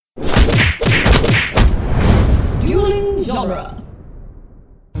genre.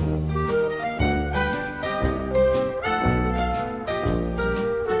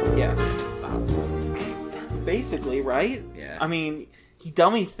 Yes. Basically, right? Yeah. I mean, he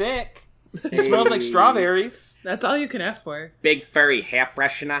dummy thick. He smells like strawberries. That's all you can ask for. Big furry hair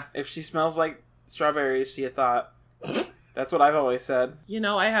freshener. If she smells like strawberries, she a thought. That's what I've always said. You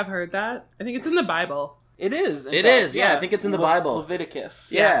know, I have heard that. I think it's in the Bible. It is. in It fact, is, yeah, I think it's in the Bible.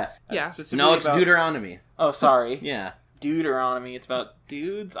 Leviticus. Yeah. Yeah. Specifically No, it's about- Deuteronomy. Oh, sorry. Yeah. Deuteronomy. It's about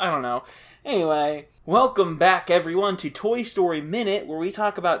dudes? I don't know. Anyway, welcome back, everyone, to Toy Story Minute, where we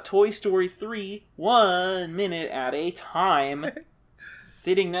talk about Toy Story 3 1 minute at a time.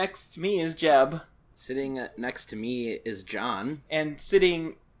 Sitting next to me is Jeb. Sitting next to me is John. And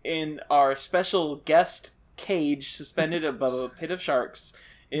sitting in our special guest cage suspended above a pit of sharks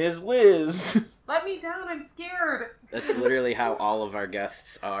is Liz. Let me down, I'm scared. That's literally how all of our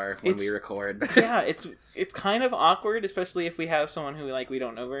guests are when we It's- record. Yeah, it's kind of awkward, especially if we have someone who we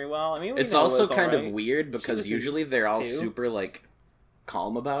don't know very well. I mean, we It's know also Liz kind alright. of weird because listens usually they're all too. super,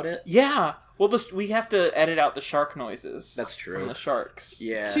 calm about it. Yeah. Well, we have to edit out the shark noises. That's true. From the sharks.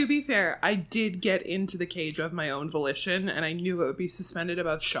 Yeah. To be fair, I did get into the cage of my own volition, and I knew it would be suspended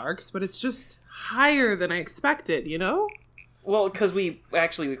above sharks, but it's just higher than I expected, you know? Well, because we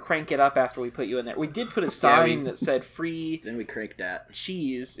crank it up after we put you in there. We did put a sign that said "free Then we crank that.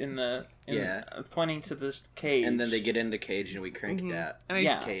 cheese" in Yeah. pointing to this cage. And then they get into cage and we crank that. And I,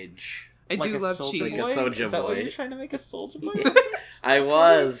 Yeah. Cage. I Like do a love Soulja cheese. Like a Boy? Soulja Is that what Boy. you're trying to make a Soulja Boy? I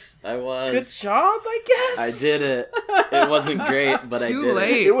was. Good job, I guess. I did it. It wasn't great, but I did Too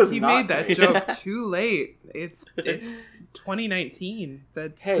late. it. It was he not made that great. joke too late. It's 2019.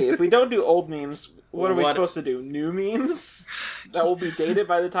 That's Hey, if we don't do old memes, what are we What- supposed to do? New memes that will be dated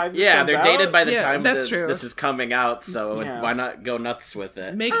by the time. This Yeah, comes they're out? dated by the Yeah, time that's true. this is coming out, so Yeah. why not go nuts with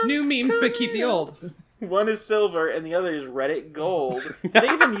it? make new memes but keep the old. One is silver and the other is Reddit gold. Do they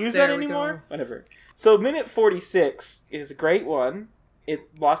even use that There we anymore? go. Whatever. So minute 46 is a great one.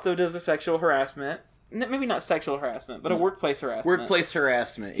 Lotso does a sexual harassment. Maybe not sexual harassment, but a workplace harassment. Workplace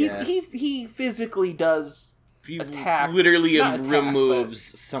harassment, yeah. He physically does He attack. literally not attack,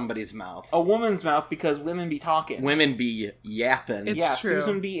 removes somebody's mouth. a woman's mouth because women be talking. Women be yapping. It's yeah, true.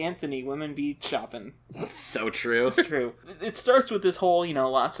 Susan B. Anthony, women be shopping. So true. It's true. It starts with this whole,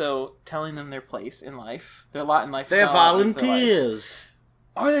 Lotso telling them their place in life. Their lot in life. They're is not their life. volunteers.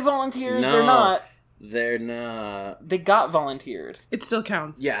 Are they volunteers? No. They're not. They're not. They got volunteered. It still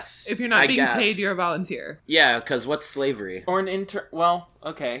counts. Yes. If you're not I being guess. paid, you're a volunteer. Yeah, because what's slavery? Or an intern. Well,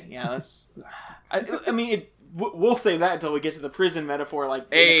 okay, yeah, that's. I mean, we'll save that until we get to the prison metaphor, in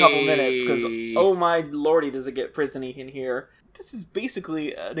a couple minutes, because oh my lordy, does it get prisony in here. This is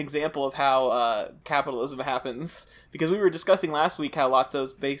basically an example of how capitalism happens, because we were discussing last week how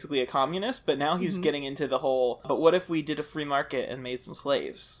Lotso's basically a communist, but now he's getting into the whole, but what if we did a free market and made some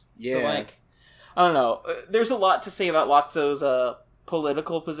slaves? Yeah. So, I don't know. There's a lot to say about Lotso's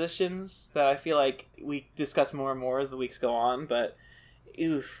political positions that I feel like we discuss more and more as the weeks go on, but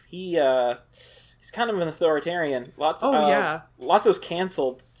oof, he's kind of an authoritarian. Yeah. Lotso's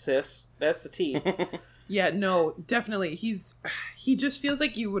canceled, sis. That's the T. Yeah, no, definitely. He just feels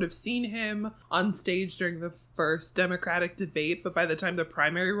like you would have seen him on stage during the first Democratic debate, but by the time the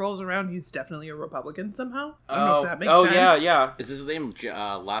primary rolls around, he's definitely a Republican somehow. I don't know if that makes sense. Yeah. Is his name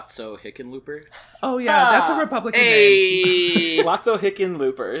Lotso Hickenlooper? Oh, yeah, that's a Republican name. Hey! Lotso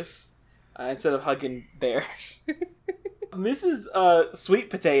Hickenloopers instead of hugging bears. Mrs. Sweet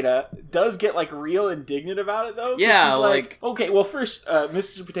Potato does get real indignant about it though. 'Cause Yeah, she's okay. Well, first,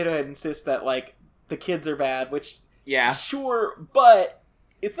 Mrs. Potato Head insists that the kids are bad, which Yeah. sure, but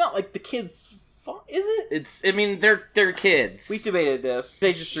it's not like the kids' fault, is it? They're kids. We debated this.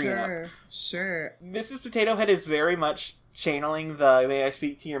 Stages 3 and up. Sure. Mrs. Potato Head is very much channeling the "May I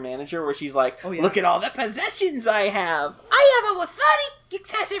speak to your manager," where she's like, Oh, yeah. "Look at all the possessions I have. I have over 30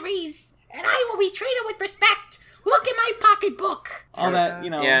 accessories, and I will be treated with respect. Look at my pocketbook." All that,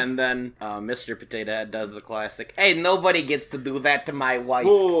 Yeah, and then Mr. Potato Head does the classic, "Hey, nobody gets to do that to my wife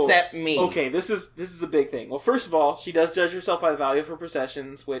Whoa. except me." Okay, this is a big thing. Well, first of all, she does judge herself by the value of her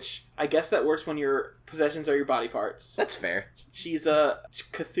possessions, which I guess that works when your possessions are your body parts. That's fair. She's a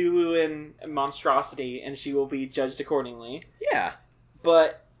Cthulhuan monstrosity, and she will be judged accordingly. Yeah.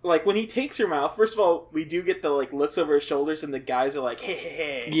 But when he takes her mouth, first of all, we do get the looks over his shoulders, and the guys are like,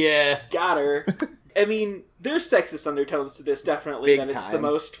 "Hey, Yeah. got her." I mean, there's sexist undertones to this, definitely. Big that it's the time.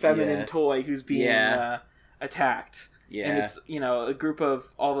 most feminine Yeah. toy who's being Yeah. attacked. Yeah. And it's, a group of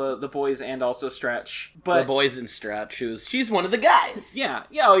all the boys and also Stretch. The But boys in Stretch, she's one of the guys. yeah.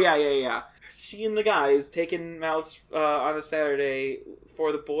 Yeah. she and the guys taking mouths on a Saturday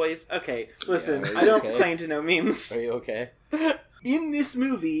for the boys. Okay, listen, Yeah, I don't okay? claim to know memes. Are you okay? In this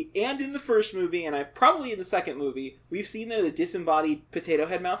movie, and in the first movie, and probably in the second movie, we've seen that a disembodied potato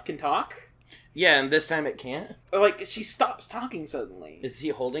head mouth can talk. Yeah, and this time it can't? Like, she stops talking suddenly. Is he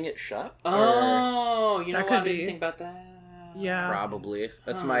holding it shut? Oh, you know That what? I could didn't be. think about that. Yeah. Probably.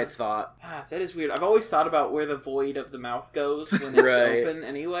 That's Huh. my thought. Ah, that is weird. I've always thought about where the void of the mouth goes when it's Right. open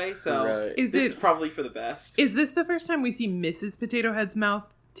anyway, so Right. Is this it? is probably for the best. Is this the first time we see Mrs. Potato Head's mouth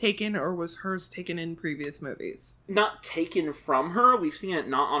taken, or was hers taken in previous movies? Not taken from her. We've seen it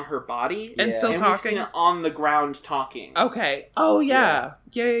not on her body. And Yeah. still and we've talking? seen it on the ground talking. Okay. Oh, yeah.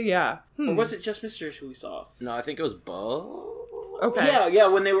 Yeah. Or was it just Mr. who we saw? No, I think it was Bo. Okay. Yeah,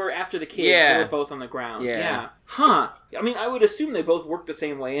 when they were after the kids, Yeah. they were both on the ground. Yeah. Huh. I mean, I would assume they both work the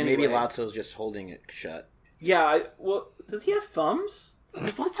same way anyway. Maybe Lotso's just holding it shut. Yeah, well, does he have thumbs?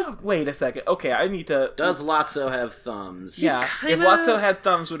 Wait a second. Okay, I need to... Does Lotso have thumbs? Yeah. If kinda- Lotso had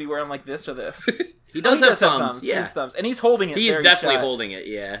thumbs, would he wear them like this or this? He does Oh, have thumbs. He Yeah. has thumbs. And he's holding it He's very definitely shut. holding it,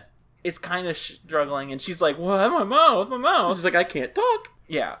 yeah. It's kind of struggling, and she's like, well, my mouth. He's like, I can't talk.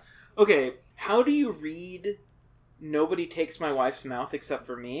 Yeah. Okay, how do you read "Nobody takes my wife's mouth except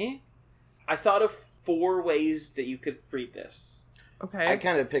for me"? I thought of 4 ways that you could read this. Okay. I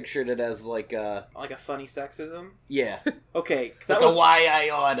kind of pictured it as like a... Like a funny sexism? Yeah. Okay, Like that a was why I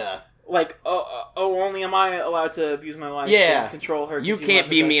oughta. like, only am I allowed to abuse my wife? Yeah. And control her. 'cause You my can't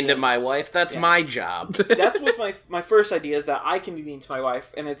be mean to possession? my wife. That's Yeah. my job. That's what my first idea is, that I can be mean to my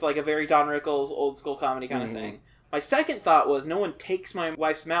wife, and it's like a very Don Rickles old school comedy kind Mhm. of thing. My second thought was, no one takes my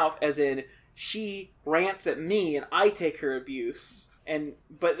wife's mouth, as in she rants at me and I take her abuse.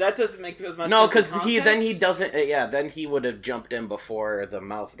 But that doesn't make as much No, sense in because then he context. doesn't... Yeah, then he would have jumped in before the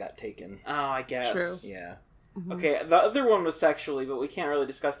mouth got taken. Oh, I guess. True. Yeah. Mhm. Okay, the other one was sexually, but we can't really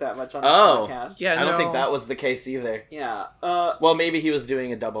discuss that much on this Oh. podcast. Yeah, I don't think no. that was the case either. Yeah. Well, maybe he was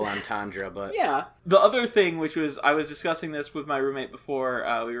doing a double entendre, but... Yeah. The other thing, which was, I was discussing this with my roommate before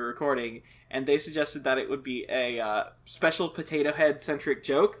we were recording, and they suggested that it would be a special potato head centric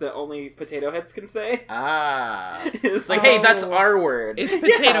joke that only potato heads can say. Ah. It's It's like, hey, that's our word. It's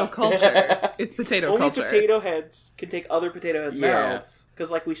potato Yeah. culture. It's potato only culture. potato heads can take other potato heads' Yeah. mouths. Because,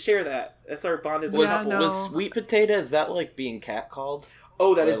 like, we share that. That's our bond as a Was, couple. no. was sweet potato, is that like being catcalled?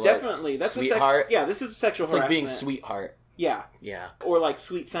 Oh, that Or, is like, definitely... That's sweetheart? yeah, this is a sexual It's like harassment. being sweetheart. Yeah. Yeah. Or, like,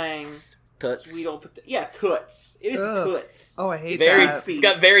 sweet thang. Toots. Sweet old yeah, toots. It is Ugh. toots. Oh, I hate Very, that. it's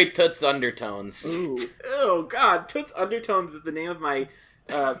got very toots undertones. Ooh. Oh god, Toots Undertones is the name of my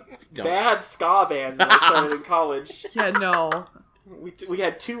Don't. bad ska band that I started in college. Yeah, no. We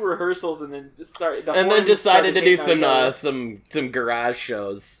had 2 rehearsals and then And then decided to do some garage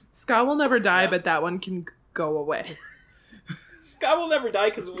shows. Scott will never die, Yeah. but that one can go away. Ska will never die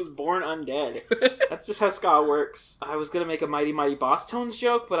because it was born undead. That's just how ska works. I was gonna make a Mighty Mighty Boss Tones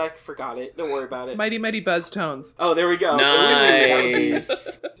joke, but I forgot it. Don't worry about it. Mighty Mighty Buzz Tones. Oh, there we go.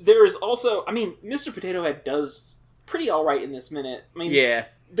 Nice. There's also, I mean, Mr. Potato Head does pretty alright in this minute. I mean, Yeah.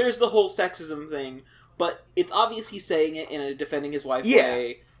 there's the whole sexism thing, but it's obvious he's saying it in a defending his wife Yeah.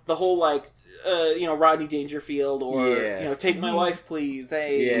 way. The whole, like, Rodney Dangerfield, or, Yeah. take my wife, please.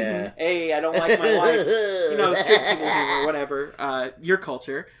 Hey, Yeah. hey, I don't like my wife. Straight people humor, whatever. Your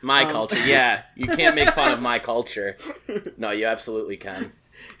culture. My culture, yeah. You can't make fun of my culture. No, you absolutely can.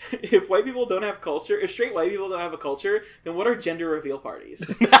 If white people don't have culture, if straight white people don't have a culture, then what are gender reveal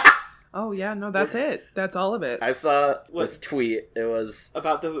parties? Oh, yeah, no, that's it. That's all of it. I saw What? this tweet. It was...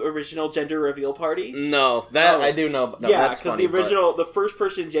 About the original gender reveal party? No, that Oh. I do know. No, Yeah, that's because funny. the original, the first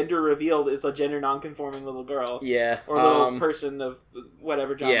person gender revealed is a gender non-conforming little girl. But, yeah. Or little person of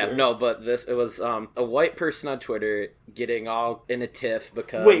whatever gender. Yeah, no, but it was a white person on Twitter getting all in a tiff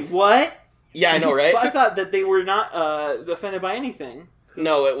because... Wait, what? Yeah, I know, right? But I thought that they were not offended by anything.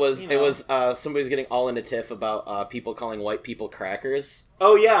 No, it was You know. somebody was getting all in a tiff about people calling white people crackers,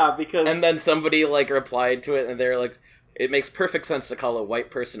 Oh yeah, because and then somebody replied to it, and they're like, "It makes perfect sense to call a white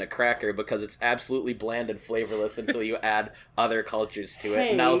person a cracker because it's absolutely bland and flavorless until you add other cultures to it."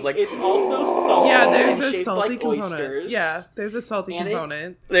 hey, And I was like, it's also salty. Yeah, there's and a shaped salty like component. oysters. Yeah, there's a salty And it-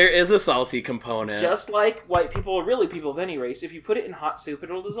 component. "There is a salty component." Just like white people, really people of any race, if you put it in hot soup,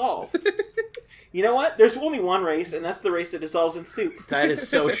 it'll dissolve. You know what? There's only one race, and that's the race that dissolves in soup. That is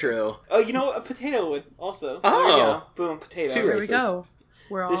so true. Oh, you know what? A potato would also. So Oh. there you go. Boom, potato. Two There we races. go.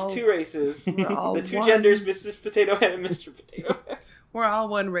 We're all There's 2 races. we're all The 2 one. genders, Mrs. Potato Head and Mr. Potato Head. We're all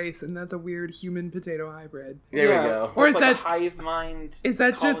one race, and that's a weird human potato hybrid. There we go. Or It's is like that- a hive mind? is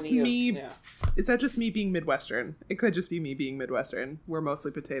that just colony of- me- yeah. Is that just me being Midwestern? It could just be me being Midwestern. We're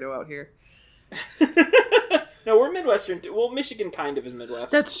mostly potato out here. No, No, we're Midwestern. Well, Michigan kind of is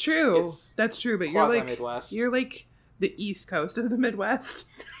Midwest. That's true. It's That's true, but you're like quasi-Midwest. you're like the East Coast of the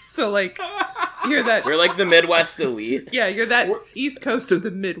Midwest. So like you're that We're like the Midwest elite. yeah, you're that We're- East Coast of the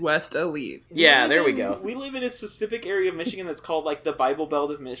Midwest elite. Yeah, there we live go. in- We live in a specific area of Michigan that's called like the Bible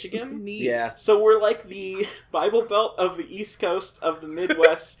Belt of Michigan. Neat. Yeah. So we're like the Bible Belt of the East Coast of the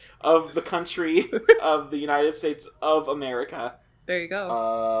Midwest of the country of the United States of America. There you go.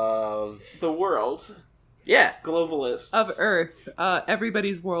 Of The world. yeah, Globalists. Of Earth.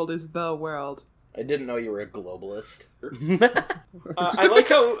 Everybody's world is the world. I didn't know you were a globalist. I like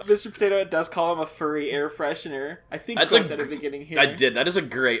how Mr. Potato Head does call him a furry air freshener. I think That's about a that at the beginning here. I did. That is a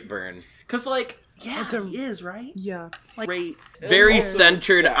great burn. Because, like, yeah, It's a- he is, right? Yeah. Like, great. Very Also-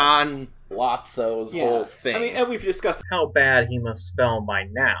 centered yeah. on Lotso's Yeah. whole thing. I mean, and we've discussed How bad he must smell by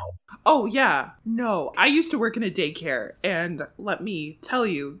now. Oh, yeah. No, I used to work in a daycare, and let me tell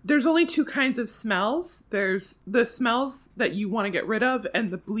you, there's only two kinds of smells. There's the smells that you want to get rid of,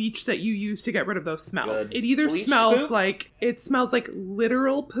 and the bleach that you use to get rid of those smells. Good. It either Bleached smells poop? like, it smells like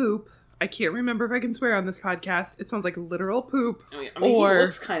literal poop. I can't remember if I can swear on this podcast. It smells like literal poop. I mean, Or- he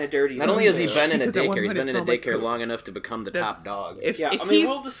looks kind of dirty. Not though, only has he too. been in a Because at one daycare, he's point it been in a smelled like daycare poop. long enough to become the That's- top dog. If, Yeah, if I mean, he's,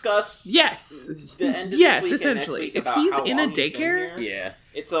 we'll discuss yes, the end of yes, this week and next essentially. week If about he's how in a long he's been daycare, here. Yeah.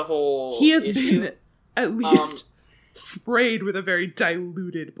 It's a whole he has issue. been at least sprayed with a very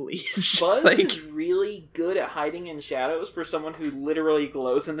diluted bleach. Buzz Like, is really good at hiding in shadows for someone who literally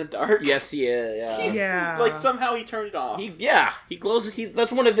glows in the dark. Yes, he is. Yeah. He's, Yeah. like somehow he turned it off. He glows.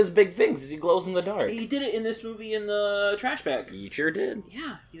 That's one of his big things. Is he glows in the dark. He did it in this movie in the trash bag. He sure did.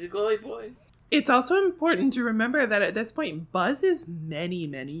 Yeah, he's a glowy boy. it's also important to remember that at this point, Buzz is many,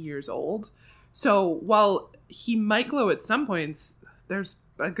 many years old. So while he might glow at some points, there's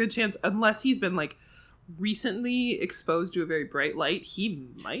a good chance, unless he's been like recently exposed to a very bright light, he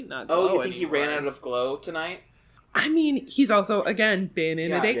might not glow Oh, you think he ran anymore. out of glow tonight? I mean, he's also, again, been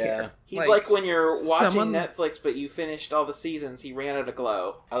in a Yeah. daycare. Yeah. He's like when you're watching someone- Netflix, but you finished all the seasons. He ran out of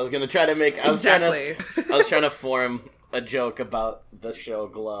glow. I was gonna try to make. I was Exactly. trying to form a joke about the show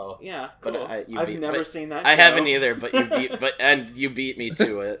Glow. Yeah, But cool. I've I've never seen that. I show. haven't either, but you beat me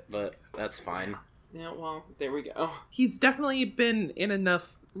to it. But that's fine. Yeah, well, there we go. He's definitely been in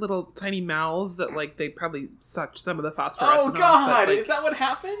enough little tiny mouths that, like, they probably sucked some of the phosphorescent Oh off, God, but, like, is that what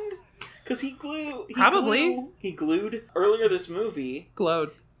happened? Because he Probably. he glued earlier this movie.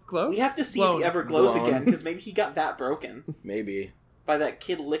 glowed. We have to see if Glowed. he ever glows Blown. again, because maybe he got that broken Maybe. by that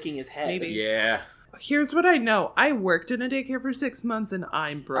kid licking his head. Maybe. Yeah. Here's what I know. I worked in a daycare for 6 months and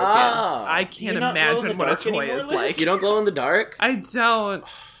I'm broken. Ah. I Do can't you not glow in imagine the what a dark toy anymore, is Liz? like. You don't glow in the dark. I don't.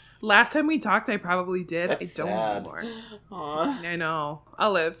 Last time we talked, I probably did. That's I don't sad. anymore. Aw. I know.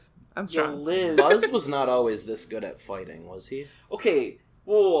 I'll live. I'm Yo, strong. Liz. Buzz was not always this good at fighting, was he? Okay,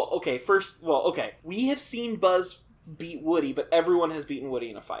 okay. We have seen Buzz beat Woody, but everyone has beaten Woody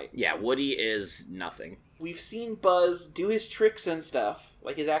in a fight. Yeah, Woody is nothing. We've seen Buzz do his tricks and stuff,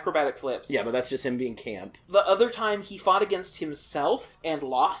 like his acrobatic flips. Yeah, but that's just him being camp. The other time he fought against himself and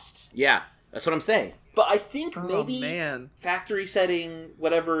lost. Yeah, that's what I'm saying. But I think Oh, maybe man. factory setting,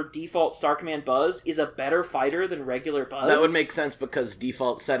 whatever default Star Command Buzz is a better fighter than regular Buzz. That would make sense because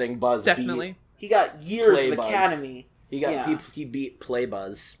default setting Buzz Definitely. He got years Play of Buzz. academy. beat he beat Play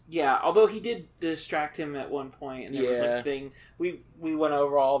Buzz. Yeah, although he did distract him at one point, and there was like Yeah. a thing. We went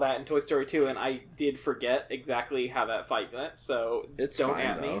over all that in Toy Story 2, and I did forget exactly how that fight went, so It's don't fine,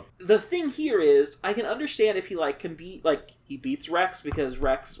 at me. though. The thing here is, I can understand if he can beat, he beats Rex, because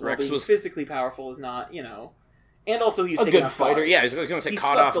Rex being was- physically powerful is not, and also he's A taken good off fighter. guard. Yeah, I was going to say He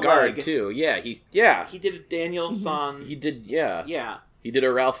caught swept off the guard leg. too. Yeah, he He did a Daniel San. he did. Yeah, Yeah. he did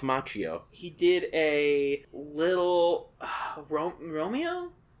a Ralph Macchio. He did a little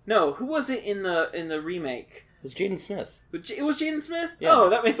Romeo? No, who was it in the remake? It was Jaden Smith. It was Jaden Smith? Yeah. Oh,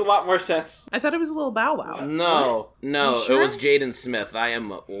 that makes a lot more sense. I thought it was a little Bow Wow. No, You sure? it was Jaden Smith. I am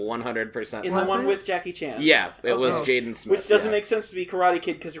 100%. In Was the one it? with Jackie Chan. Yeah, it was Okay. Jaden Smith. Which doesn't yeah. make sense to be Karate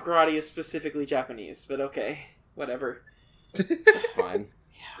Kid because Karate is specifically Japanese, but okay. Whatever. That's fine.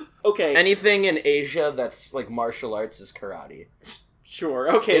 Okay, Anything in Asia that's like martial arts is karate.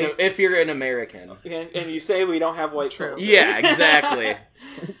 sure, okay. If you're an American. And you say we don't have white True. culture. Yeah, exactly.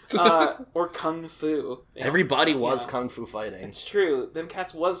 Or Kung Fu. Everybody was Yeah. kung fu fighting. It's true. Them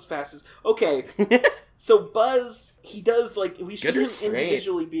cats was fast as... Okay, so Buzz, he does, we see Good him restraint.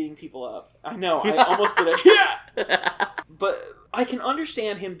 individually beating people up. I know, I almost did a... Yeah! But I can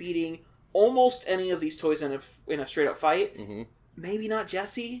understand him beating almost any of these toys in a straight-up fight. Mhm. Maybe not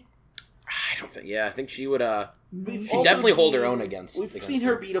Jessie. I don't think. Yeah, I think she would. We've She'd also definitely hold her seen- own against. We've against seen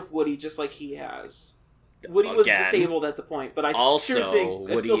her him. beat up Woody just like he has. Woody was Again. disabled at the point, but I Also, still think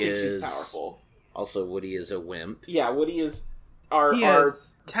Woody she's is- powerful. Also, Woody is a wimp. Yeah, Woody is our He our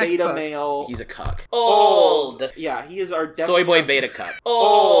is. beta Textbook. male. He's a cuck. Old! Yeah, he is our Soy boy beta cuck.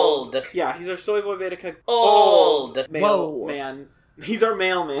 Old! Yeah, he's our soy boy beta cuck. Old! Male Whoa. man. He's our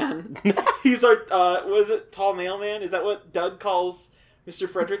mailman. He's our what is it? Tall mailman? Is that what Doug calls Mr.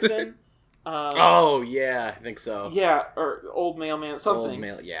 Fredrickson? Oh, yeah, I think so. Yeah, or old mailman, something. Old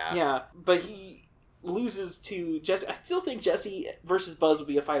male, yeah. Yeah, but he loses to Jesse. I still think Jesse versus Buzz would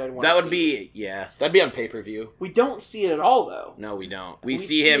be a fight I'd want That to would see. that'd be on pay-per-view. We don't see it at all, though. No, we don't. We We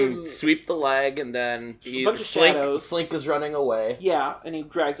see see him him- sweep the leg, and then bunch of shadows. Slink is running away. Yeah, and he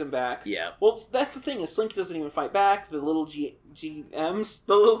drags him back. Yeah. Well, that's the thing, is Slink doesn't even fight back. The little GMs,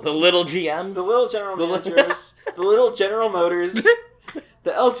 The little GMs? the little general The li- managers, the little General Motors,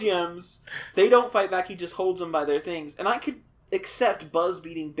 the LGMs, they don't fight back, he just holds them by their things. And I could accept Buzz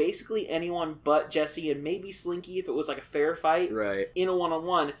beating basically anyone but Jesse and maybe Slinky if it was like a fair fight Right. in a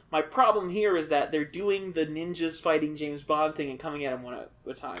one-on-one. My problem here is that they're doing the ninjas fighting James Bond thing and coming at him one at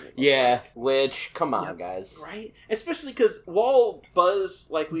a time. it looks Yeah, like. which, come on, Yep. guys. Right? Especially because while Buzz,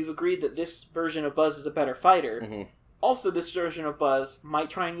 like we've agreed that this version of Buzz is a better fighter, Mhm. also this version of Buzz might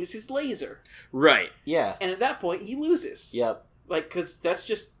try and use his laser. Right, yeah. And at that point, he loses. Yep. Like, because that's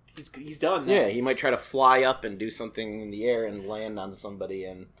just, he's done. Yeah, he might try to fly up and do something in the air and land on somebody,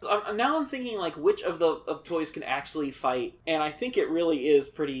 and... Now I'm thinking, like, which of the toys can actually fight, and I think it really is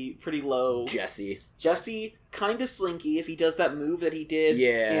pretty low. Jesse. Jesse, kind of Slinky, if he does that move that he did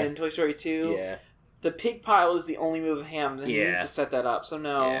Yeah. in Toy Story 2. Yeah. The pig pile is the only move of him, then he needs Yeah. to set that up, so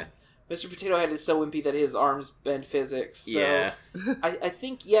no. Yeah. Mr. Potato Head is so wimpy that his arms bend physics, so Yeah. I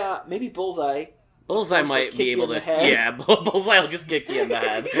think, yeah, maybe Bullseye. Bullseye Or might kick be you able in to... the head. Yeah, Bullseye will just kick you in the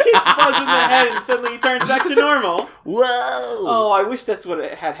head. He kicks Buzz in the head and suddenly he turns back to normal. Whoa! Oh, I wish that's what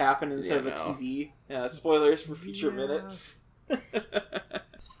it had happened instead Yeah, of a no. TV. Spoilers for future Yeah. minutes.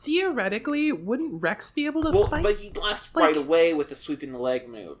 Theoretically, wouldn't Rex be able to Well, fight? but he lasts Like- right away with the sweeping the leg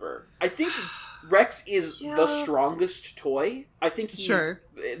maneuver. I think Rex is the Yeah. strongest toy. I think he's... Sure.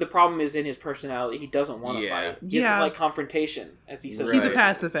 The problem is in his personality. He doesn't want to Yeah. fight. He Yeah. doesn't like confrontation, as he says. Right. He's a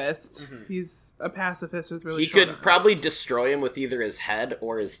pacifist. Mhm. He's a pacifist with really He short could arms. probably destroy him with either his head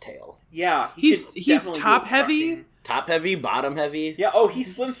or his tail. Yeah. He's could definitely do a top heavy. crushing- Top heavy, bottom heavy. Yeah, oh,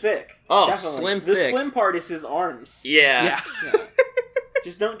 he's slim thick. Oh, Definitely. slim The thick. slim part is his arms. Yeah. Yeah. Yeah.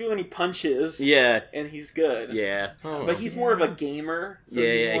 Just don't do any punches. Yeah. And he's good. Yeah. But he's more of a gamer. So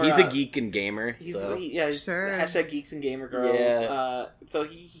yeah, more, he's a geek and gamer. He's, So he's Sure. hashtag geeks and gamer girls. Yeah. So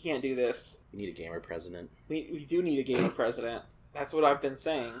he can't do this. we need a gamer president. We do need a gamer president. That's what I've been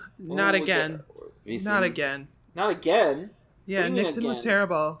saying. Not We'll again. get- Have you Not seen- again. Not again. Yeah, What do you mean Nixon was again?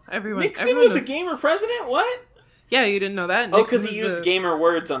 terrible. Everyone. Nixon everyone was a gamer president? What? Yeah, you didn't know that. Oh, Nixon because he was used the- gamer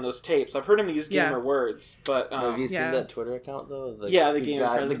words on those tapes. I've heard him use Yeah. gamer words, but Have you seen Yeah. that Twitter account though? Yeah, the who gamer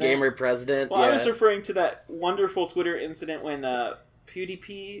got- president. The gamer president. well, yeah. I was referring to that wonderful Twitter incident when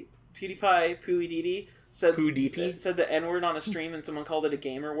PewDiePie, Pooey said PewDiePie. said the N word on a stream and someone called it a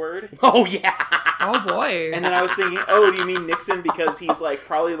gamer word. Oh yeah. Oh boy. And then I was thinking, oh, do you mean Nixon because he's like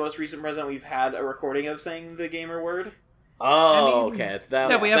probably the most recent president we've had a recording of saying the gamer word? Oh, I mean, okay.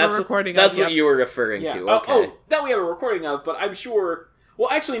 that we have a that's recording That's of, what yep. you were referring Yeah. to. Oh, Okay. oh, that we have a recording of, but I'm sure. Well,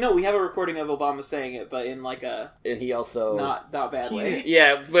 actually, no, we have a recording of Obama saying it, but in like a And he also not bad He- way.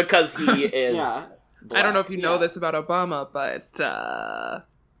 Yeah, because he is. Yeah. I don't know if you know Yeah. this about Obama, but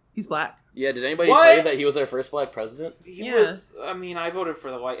he's black. Yeah. Did anybody What? tell you that he was our first black president? He Yeah. was. I mean, I voted for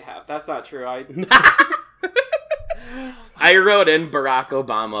the white hat. That's not true. I wrote in Barack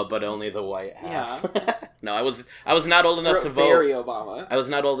Obama, but only the white half. No, I was not old enough to vote. Barry Obama. I was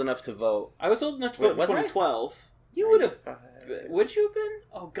not old enough to vote. I was old enough to Wait, vote in was I? 2012. You would have. Would you have been?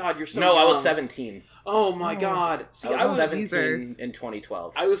 Oh God, you're so. No, I was young. 17. Oh my Oh. God. See, I was 17 Jesus. in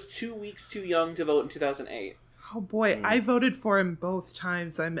 2012. I was 2 weeks too young to vote in 2008. Oh boy, Mm. I voted for him both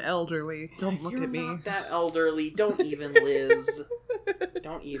times. I'm elderly. Don't look You're at me. not that elderly. Don't even, Liz.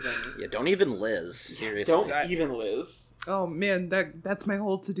 Don't even. Yeah, don't even Liz. Seriously. Don't even, Liz. Oh man, that's my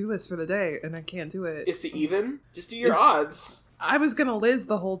whole to-do list for the day, and I can't do it. Is to even? Just do your It's- odds. I was gonna Liz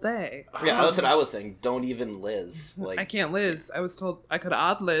the whole day. Yeah, that's what I was saying. Don't even Liz. Like, I can't Liz. I was told I could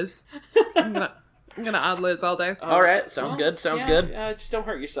odd Liz. I'm gonna odd Liz all day. all right, sounds good. Sounds good. Yeah, just don't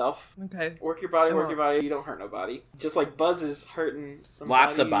hurt yourself. Okay. Work your body, I work won't. your body. You don't hurt nobody. Just like Buzz is hurting somebody.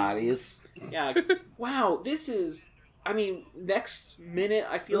 Lots of bodies. Yeah. Wow, this is... I mean, next minute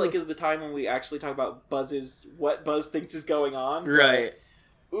I feel like is the time when we actually talk about what Buzz thinks is going on. Right.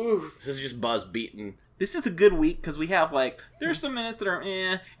 Ooh. This is just Buzz beating. This is a good week because we have, like, there's some minutes that are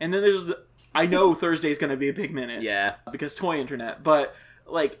and then there's... I know Thursday's going to be a big minute. Yeah. Because toy internet, but,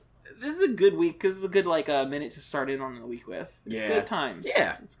 like... This is a good week because it's a good, like, minute to start in on the week with. It's Yeah. good times.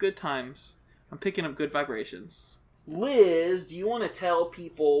 Yeah. It's good times. I'm picking up good vibrations. Liz, do you want to tell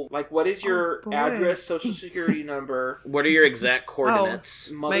people, like, what is your address, social security number? What are your exact coordinates?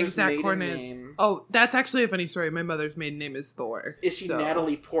 Mother's My exact maiden coordinates. name. Oh, that's actually a funny story. My mother's maiden name is Thor. Is she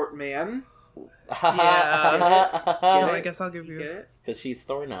Natalie Portman? Yeah. So Get I it? guess I'll give You you. get it? Because she's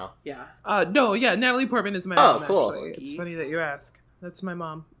Thor now. Yeah. No, yeah, Natalie Portman is my Oh, mom. cool. Actually, it's funny that you ask. That's my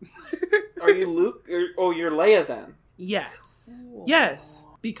mom. Are you Luke? You're Leia then? Yes. Ooh. Yes.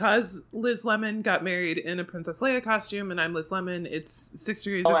 Because Liz Lemon got married in a Princess Leia costume, and I'm Liz Lemon. It's 6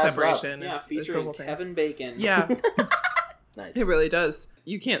 degrees of adds up. separation. Yeah, It's a featuring whole thing. Kevin Bacon. Yeah, Nice. it really does.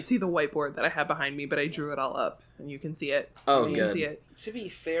 You can't see the whiteboard that I have behind me, but I drew it all up, and you can see it. Oh, you good. can see it. To be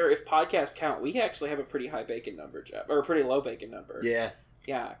fair, if podcasts count, we actually have a pretty high bacon number, Jeff. Or a pretty low bacon number. Yeah.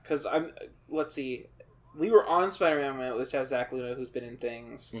 Yeah, because let's see. We were on Spider-Man, which has Zach Luna, who's been in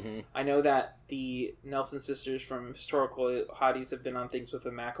things. Mm-hmm. I know that the Nelson sisters from Historical Hotties have been on things with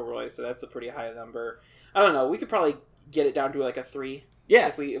the McElroy, so that's a pretty high number. I don't know. We could probably get it down to like a 3. Yeah.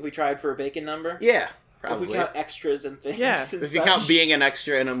 If we tried for a bacon number. Yeah. Probably. If we count extras and things. Yeah. and If you such. count being an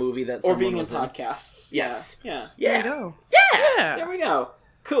extra in a movie that or someone being in was podcasts. Yes. Yeah. There you Yeah. go. Yeah. Yeah. There we go.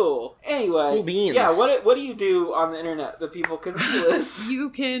 Cool. Anyway. Cool beans. Yeah, what do you do on the internet that people can see this? You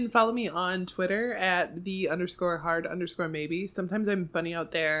can follow me on Twitter at _hard_maybe. Sometimes I'm funny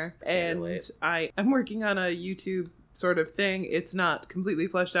out there. And relate. I'm working on a YouTube sort of thing. It's not completely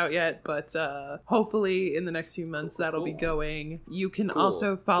fleshed out yet, but hopefully in the next few months that'll be going. You can Cool.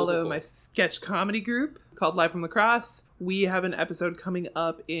 also follow Cool. my sketch comedy group called Live from Lacrosse. We have an episode coming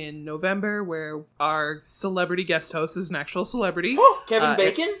up in November where our celebrity guest host is an actual celebrity. Kevin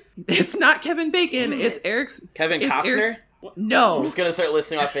Bacon? It's not Kevin Bacon. Damn It's it. Eric's. Kevin it's Costner? Eric's- I'm No, just gonna start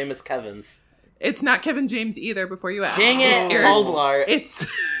listing off famous Kevins. it's not Kevin James either. Before you ask, Dang it, Eric- Aldlar.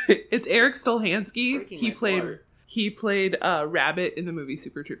 It's it's Eric Stolhansky. Breaking He my played fart. he played Rabbit in the movie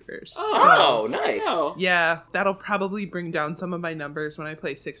Super Troopers. Oh, So, nice. Oh, yeah, that'll probably bring down some of my numbers when I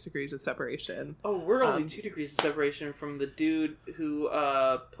play 6 Degrees of Separation. Oh, we're only 2 degrees of separation from the dude who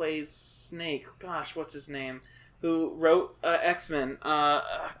plays Snake. Gosh, what's his name? Who wrote X-Men? Oh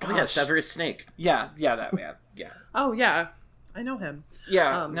yeah, gosh. Severus Snake. Yeah, that man. Yeah. Oh yeah, I know him.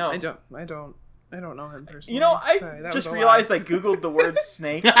 Yeah, no. I don't know him personally. You know, I Sorry, that just was a realized lie. I googled the word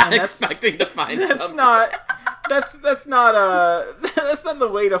snake, Not and that's expecting to find that's something. not that's not that's not the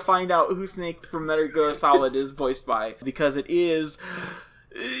way to find out who Snake from Metal Gear Solid is voiced by, because it is.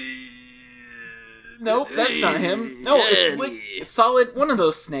 Nope, that's not him. No, it's Solid. One of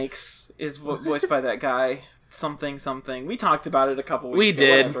those snakes is voiced by that guy. Something. We talked about it a couple weeks We ago.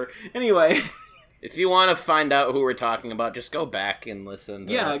 did. Whatever. Anyway, If you want to find out who we're talking about, just go back and listen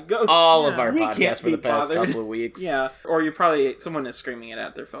to yeah, go. all of yeah. our We can't podcasts for be the past bothered. couple of weeks. Yeah, or you're probably someone is screaming it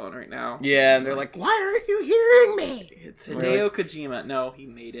at their phone right now. Yeah, and they're like, "Why aren't you hearing me?" It's We're Hideo Kojima. No, he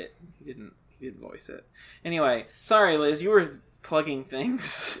made it. He didn't voice it. Anyway, sorry, Liz. You were plugging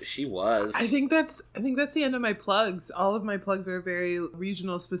things. She was. I think that's the end of my plugs. All of my plugs are very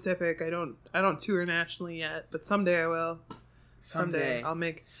regional specific. I don't tour nationally yet, but someday I will. Someday I'll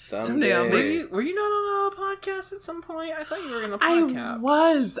make. Someday I'll make- Were you not on a podcast at some point? I thought you were in a I podcast.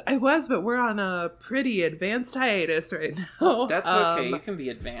 was, but we're on a pretty advanced hiatus right now. That's okay. You can be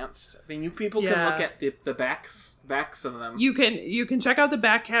advanced. I mean, you people can yeah. look at the backs of them. You can check out the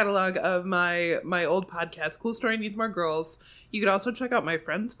back catalog of my old podcast, Cool Story Needs More Girls. You could also check out my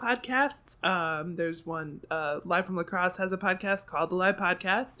friends' podcasts. There's one, Live from Lacrosse has a podcast called The Live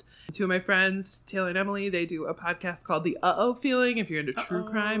Podcast. Two of my friends, Taylor and Emily, they do a podcast called The Uh-Oh Feeling. If you're into true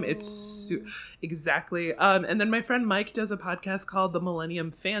crime, it's exactly. And then my friend Mike does a podcast called The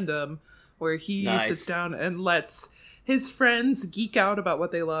Millennium Fandom, where he Nice. sits down and lets his friends geek out about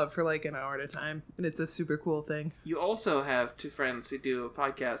what they love for like an hour at a time. And it's a super cool thing. You also have two friends who do a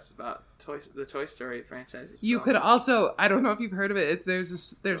podcast about the Toy Story franchise. You could also, I don't know if you've heard of it. There's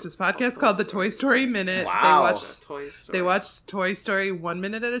this podcast Toy called The Story. Toy Story Minute. Wow. Toy Story. They watch Toy Story 1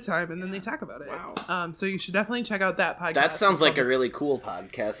 minute at a time, and then they talk about it. Wow. So you should definitely check out that podcast. That sounds It's like a called- really cool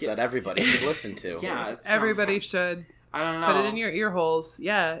podcast that everybody should listen to. Yeah, it sounds- Everybody should I don't know. put it in your ear holes.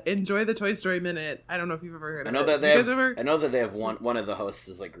 Yeah, enjoy the Toy Story Minute. I don't know if you've ever heard I of know it. that they You have. guys ever? I know that they have one of the hosts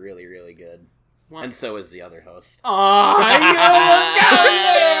is like really, really good, What? and so is the other host. Oh, you almost got me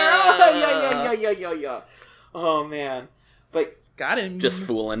there! Yeah. Oh, man. But Got him. Just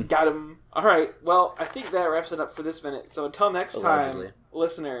fooling. got him. All right. Well, I think that wraps it up for this minute. So until next time, Allegedly.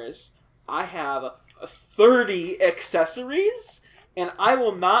 listeners, I have 30 accessories, and I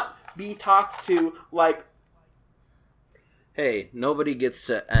will not be talked to like... Hey, nobody gets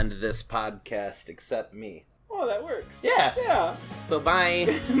to end this podcast except me. Oh, that works. Yeah. Yeah. So bye.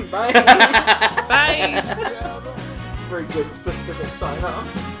 Bye. Bye. Very good specific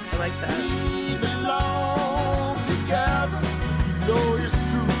sign-off. I like that. We belong together. You know it's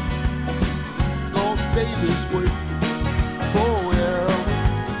true. It's gonna stay this way.